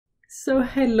So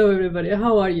hello everybody,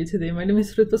 how are you today? My name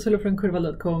is Solo from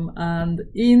Curbal.com, and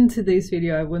in today's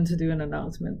video I want to do an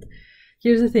announcement.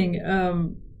 Here's the thing,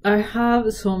 I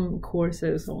have some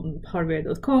courses on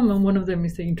PowerBI.com, and one of them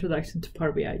is the Introduction to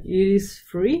Power BI. It is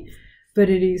free, but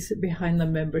it is behind the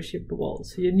membership wall,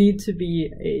 so you need to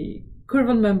be a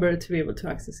Curbal member to be able to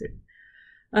access it.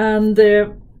 And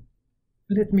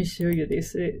let me show you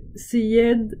this.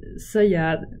 Seyed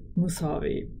Sajjad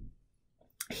Musavi,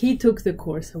 he took the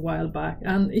course a while back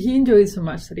and he enjoyed it so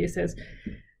much that he says,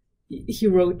 he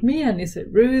wrote me and he said,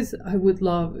 Ruth, I would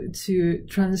love to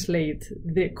translate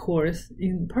the course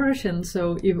in Persian,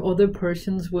 so if other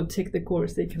Persians would take the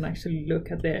course, they can actually look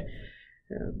at the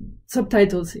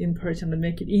subtitles in Persian and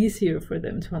make it easier for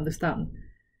them to understand.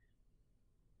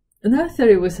 And I thought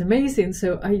it was amazing,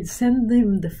 so I sent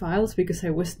them the files because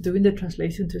I was doing the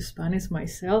translation to Spanish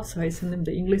myself, so I sent them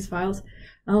the English files,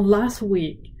 and last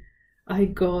week I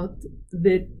got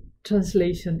the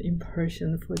translation in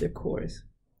Persian for the course,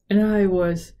 and I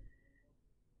was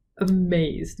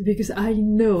amazed because I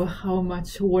know how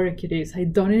much work it is.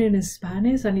 I've done it in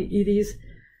Spanish and it is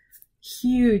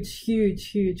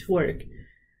huge work.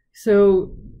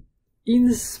 So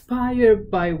inspired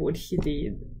by what he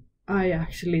did, I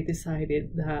actually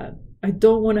decided that I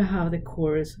don't want to have the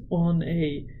course on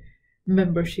a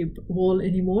membership wall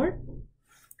anymore.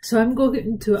 So I'm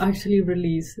going to actually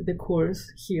release the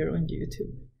course here on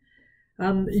YouTube.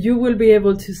 You will be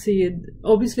able to see it.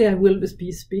 Obviously, I will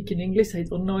be speaking English. I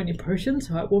don't know any Persian,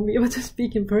 so I won't be able to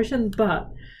speak in Persian,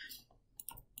 but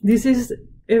this is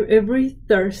every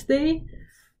Thursday.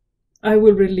 I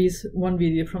will release one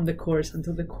video from the course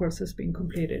until the course has been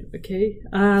completed, okay?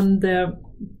 And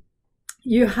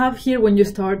you have here, when you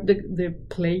start the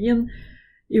playing,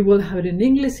 it will have it in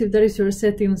English if that is your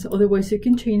settings. Otherwise, you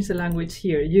can change the language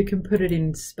here. You can put it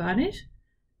in Spanish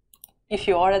if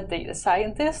you are a data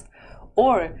scientist,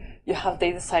 or you have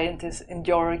data scientists in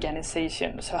your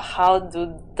organization. So how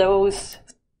do those...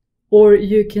 Or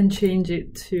you can change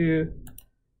it to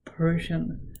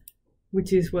Persian,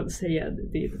 which is what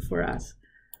Seyed did for us.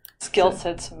 Skill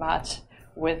sets match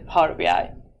with Power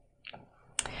BI.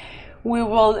 We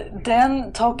will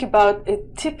then talk about a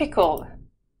typical...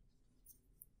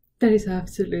 That is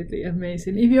absolutely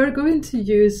amazing. If you are going to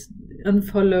use and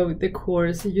follow the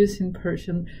course using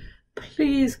Persian,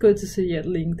 please go to Seyed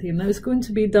LinkedIn. Now it's going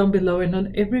to be down below, and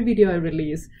on every video I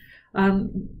release,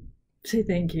 say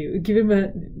thank you. Give him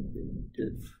a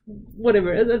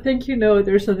whatever, a thank you note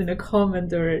or something, a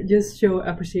comment, or just show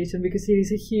appreciation, because it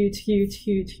is a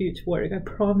huge work. I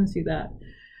promise you that.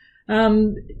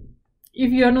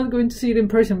 If you are not going to see it in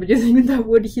person, but you think that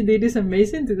what he did is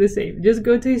amazing, do the same. Just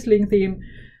go to his LinkedIn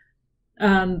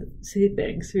and say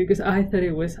thanks, because I thought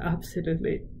it was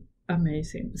absolutely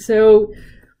amazing. So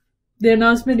the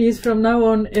announcement is, from now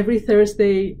on, every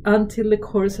Thursday until the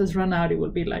course has run out, it will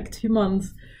be like 2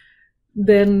 months,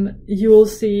 then you will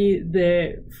see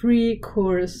the free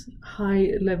course,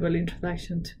 high-level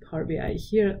introduction to Power BI,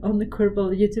 here on the Curbal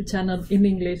YouTube channel, in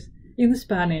English, in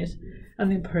Spanish,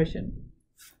 and in Persian.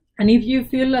 And if you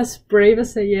feel as brave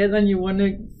as Seyed and you want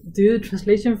to do the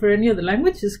translation for any other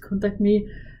language, just contact me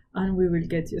and we will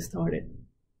get you started.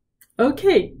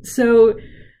 Okay, so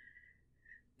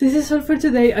this is all for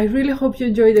today. I really hope you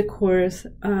enjoyed the course,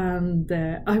 and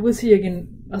I will see you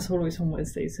again, as always, on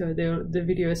Wednesday. So the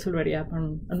video is already up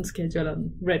and scheduled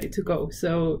and ready to go.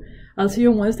 So I'll see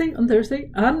you on Wednesday, on Thursday,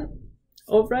 and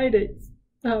on Friday.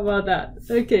 How about that?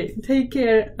 Okay, take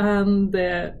care, and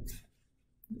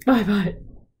bye-bye.